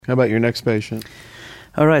How about your next patient?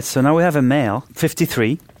 All right, so now we have a male,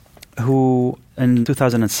 53, who in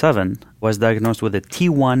 2007 was diagnosed with a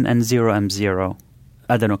T1N0M0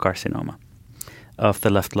 adenocarcinoma of the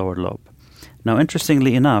left lower lobe. Now,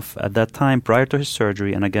 interestingly enough, at that time, prior to his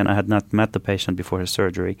surgery, and again, I had not met the patient before his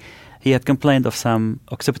surgery, he had complained of some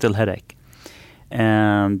occipital headache.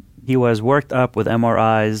 And he was worked up with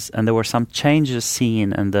MRIs, and there were some changes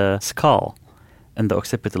seen in the skull, in the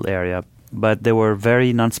occipital area. But they were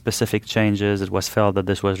very nonspecific changes. It was felt that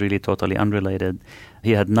this was really totally unrelated.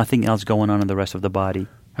 He had nothing else going on in the rest of the body.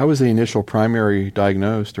 How was the initial primary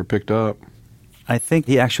diagnosed or picked up? I think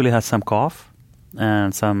he actually had some cough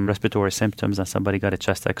and some respiratory symptoms, and somebody got a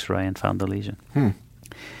chest x-ray and found the lesion.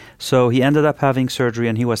 So he ended up having surgery,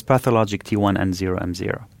 and he was pathologic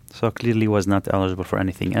T1N0M0. So clearly was not eligible for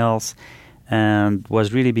anything else and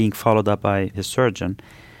was really being followed up by his surgeon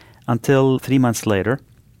until 3 months later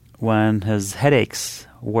when his headaches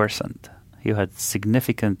worsened. He had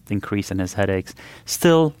significant increase in his headaches,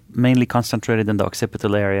 still mainly concentrated in the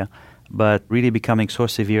occipital area, but really becoming so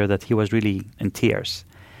severe that he was really in tears.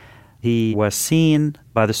 He was seen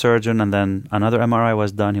by the surgeon, and then another MRI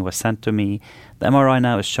was done. He was sent to me. The MRI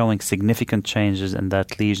now is showing significant changes in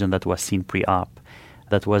that lesion that was seen pre-op.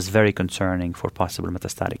 That was very concerning for possible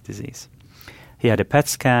metastatic disease. He had a PET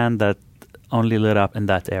scan that only lit up in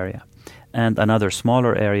that area, and another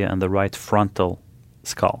smaller area in the right frontal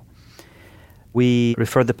skull. We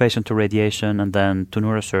referred the patient to radiation and then to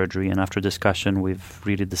neurosurgery, and after discussion, we've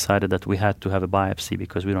really decided that we had to have a biopsy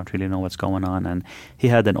because we don't really know what's going on. And he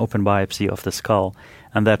had an open biopsy of the skull,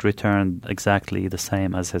 and that returned exactly the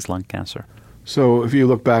same as his lung cancer. So if you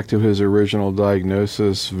look back to his original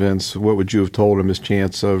diagnosis, Vince, what would you have told him his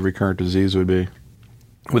chance of recurrent disease would be?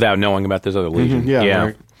 Without knowing about this other lesion? Yeah.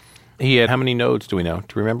 Right. He had how many nodes, do we know? Do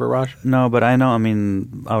you remember, Raj? No, but I know,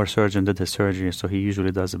 our surgeon did his surgery, so he usually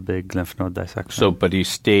does a big lymph node dissection. So, but he's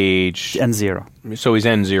stage... N0. So he's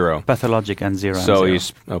N0. Pathologic N0. So N0.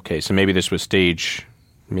 he's... Okay, so maybe this was stage...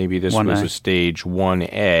 Maybe this 1A. was a stage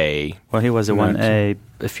 1A. Well, he was a 1A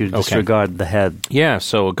if you disregard the head. Yeah,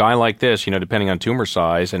 so a guy like this, depending on tumor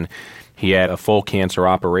size, and he had a full cancer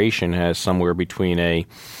operation, has somewhere between a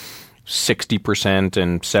 60%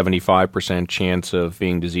 and 75% chance of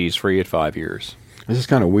being disease-free at 5 years. This is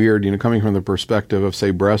kind of weird, coming from the perspective of,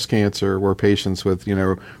 say, breast cancer, where patients with,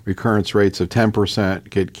 recurrence rates of 10%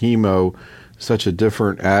 get chemo, such a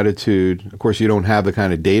different attitude. Of course, you don't have the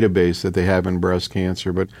kind of database that they have in breast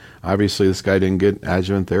cancer, but obviously this guy didn't get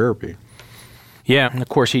adjuvant therapy. Yeah, and of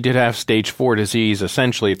course, he did have stage 4 disease,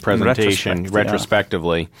 essentially, at presentation,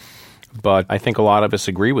 retrospectively. Yeah. But I think a lot of us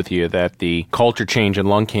agree with you that the culture change in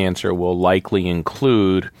lung cancer will likely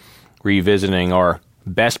include revisiting our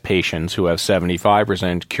best patients who have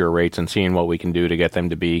 75% cure rates and seeing what we can do to get them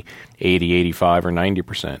to be 80, 85, or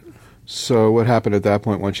 90%. So what happened at that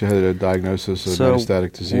point once you had a diagnosis of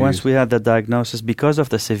metastatic disease? Once we had the diagnosis, because of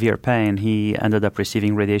the severe pain, he ended up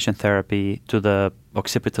receiving radiation therapy to the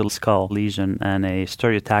occipital skull lesion and a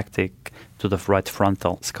stereotactic to the right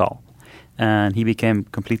frontal skull. And he became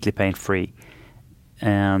completely pain-free.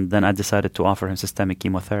 And then I decided to offer him systemic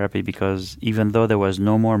chemotherapy because even though there was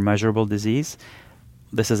no more measurable disease,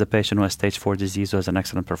 this is a patient who has stage 4 disease who has an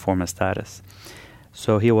excellent performance status.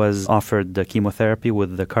 So he was offered the chemotherapy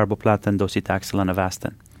with the carboplatin, docetaxel, and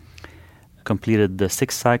Avastin. Completed the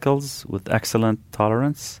 6 cycles with excellent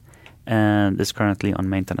tolerance and is currently on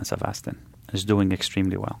maintenance Avastin. Is doing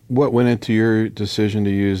extremely well. What went into your decision to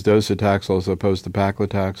use docetaxel as opposed to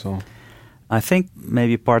paclitaxel? I think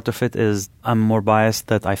maybe part of it is I'm more biased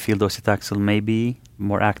that I feel docetaxel may be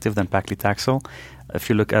more active than paclitaxel. If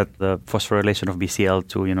you look at the phosphorylation of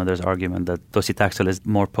BCL2, there's argument that docetaxel is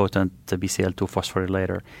more potent to BCL2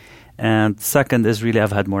 phosphorylator. And second is really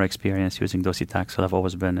I've had more experience using docetaxel. I've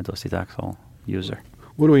always been a docetaxel user.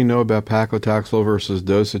 What do we know about paclitaxel versus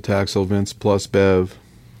docetaxel, Vince, plus Bev?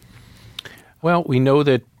 Well, we know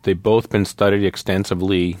that they've both been studied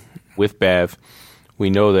extensively with Bev. We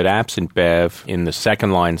know that absent Bev, in the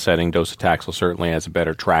second-line setting, docetaxel certainly has a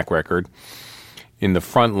better track record. In the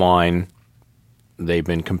front line, they've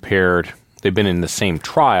been compared. They've been in the same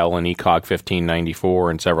trial in ECOG 1594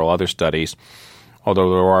 and several other studies, although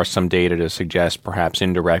there are some data to suggest perhaps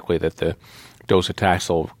indirectly that the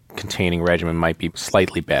docetaxel-containing regimen might be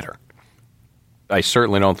slightly better. I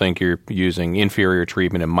certainly don't think you're using inferior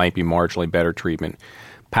treatment. It might be marginally better treatment.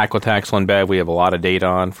 Paclitaxel and Bev, we have a lot of data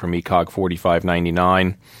on from ECOG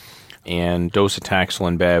 4599. And docetaxel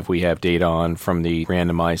and Bev, we have data on from the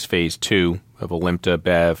randomized phase 2 of Alimta,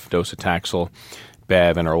 Bev, docetaxel,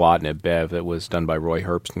 Bev, and erlotinib, Bev, that was done by Roy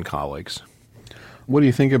Herbst and colleagues. What do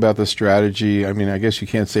you think about the strategy? I mean, I guess you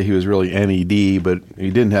can't say he was really NED, but he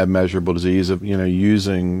didn't have measurable disease of,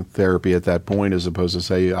 using therapy at that point as opposed to,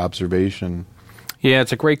 say, observation. Yeah,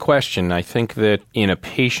 it's a great question. I think that in a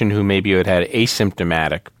patient who maybe had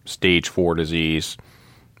asymptomatic stage 4 disease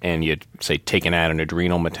and you'd, say, taken out an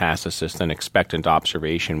adrenal metastasis, then expectant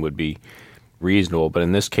observation would be reasonable. But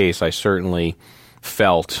in this case, I certainly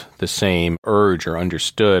felt the same urge or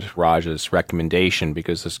understood Raj's recommendation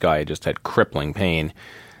because this guy just had crippling pain.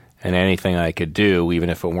 And anything I could do,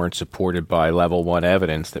 even if it weren't supported by level 1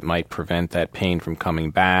 evidence that might prevent that pain from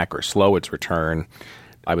coming back or slow its return,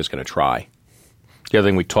 I was going to try. The other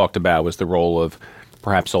thing we talked about was the role of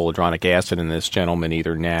perhaps zoledronic acid in this gentleman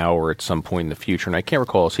either now or at some point in the future. And I can't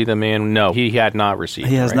recall, is he the man? No, he had not received it.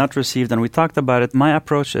 He has right? not received, and we talked about it. My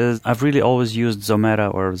approach is I've really always used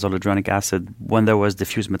Zometa or zoledronic acid when there was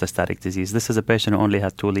diffuse metastatic disease. This is a patient who only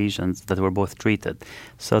had 2 lesions that were both treated.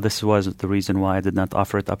 So this was the reason why I did not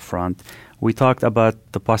offer it up front. We talked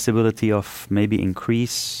about the possibility of maybe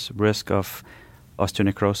increased risk of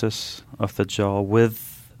osteonecrosis of the jaw with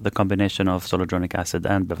the combination of zoledronic acid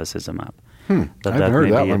and bevacizumab. I've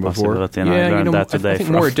heard that one before. And I learned that today. I think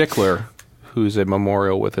Maura Dickler, who's at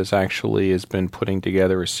Memorial with us, actually has been putting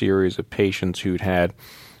together a series of patients who'd had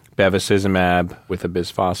bevacizumab with a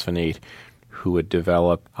bisphosphonate who had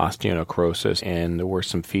developed osteonecrosis, and there were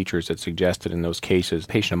some features that suggested in those cases, a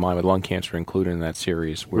patient of mine with lung cancer included in that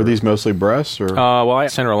series. Were these mostly breasts? Or? Well, I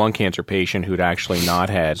had a central lung cancer patient who'd actually not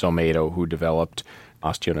had Zometo who developed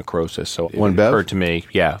osteonecrosis. So it occurred to me,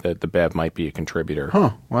 that the Bev might be a contributor.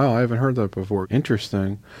 Huh. Wow, I haven't heard that before.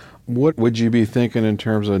 Interesting. What would you be thinking in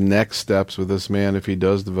terms of next steps with this man if he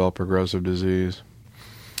does develop progressive disease?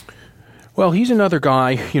 Well, he's another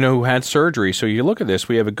guy, who had surgery. So you look at this,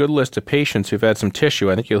 we have a good list of patients who've had some tissue.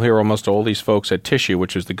 I think you'll hear almost all these folks had tissue,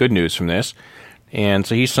 which is the good news from this. And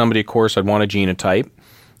so he's somebody, of course, I'd want to genotype.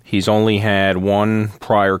 He's only had 1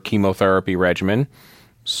 prior chemotherapy regimen.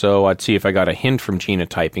 So I'd see if I got a hint from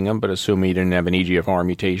genotyping him, but assuming he didn't have an EGFR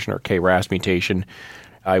mutation or KRAS mutation,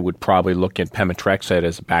 I would probably look at pemetrexed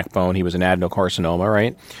as a backbone. He was an adenocarcinoma,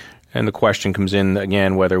 right? And the question comes in,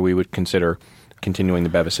 again, whether we would consider continuing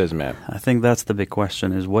the bevacizumab. I think that's the big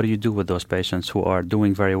question is what do you do with those patients who are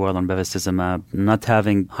doing very well on bevacizumab, not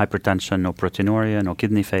having hypertension, no proteinuria, no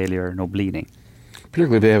kidney failure, no bleeding?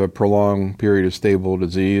 Particularly if they have a prolonged period of stable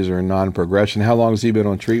disease or non-progression. How long has he been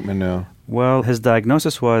on treatment now? Well, his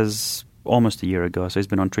diagnosis was almost a year ago, so he's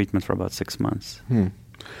been on treatment for about 6 months.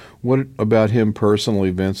 What about him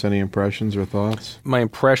personally, Vince? Any impressions or thoughts? My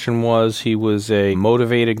impression was he was a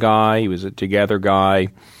motivated guy. He was a together guy.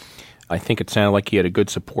 I think it sounded like he had a good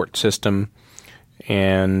support system.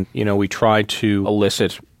 And, we tried to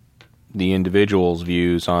elicit the individual's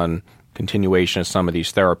views on continuation of some of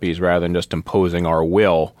these therapies rather than just imposing our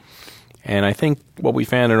will. And I think what we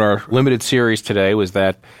found in our limited series today was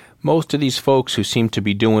that most of these folks who seem to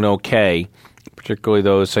be doing okay, particularly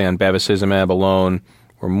those, say, on bevacizumab alone,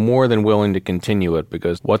 were more than willing to continue it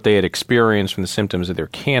because what they had experienced from the symptoms of their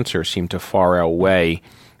cancer seemed to far outweigh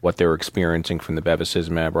what they were experiencing from the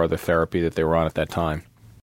bevacizumab or other therapy that they were on at that time.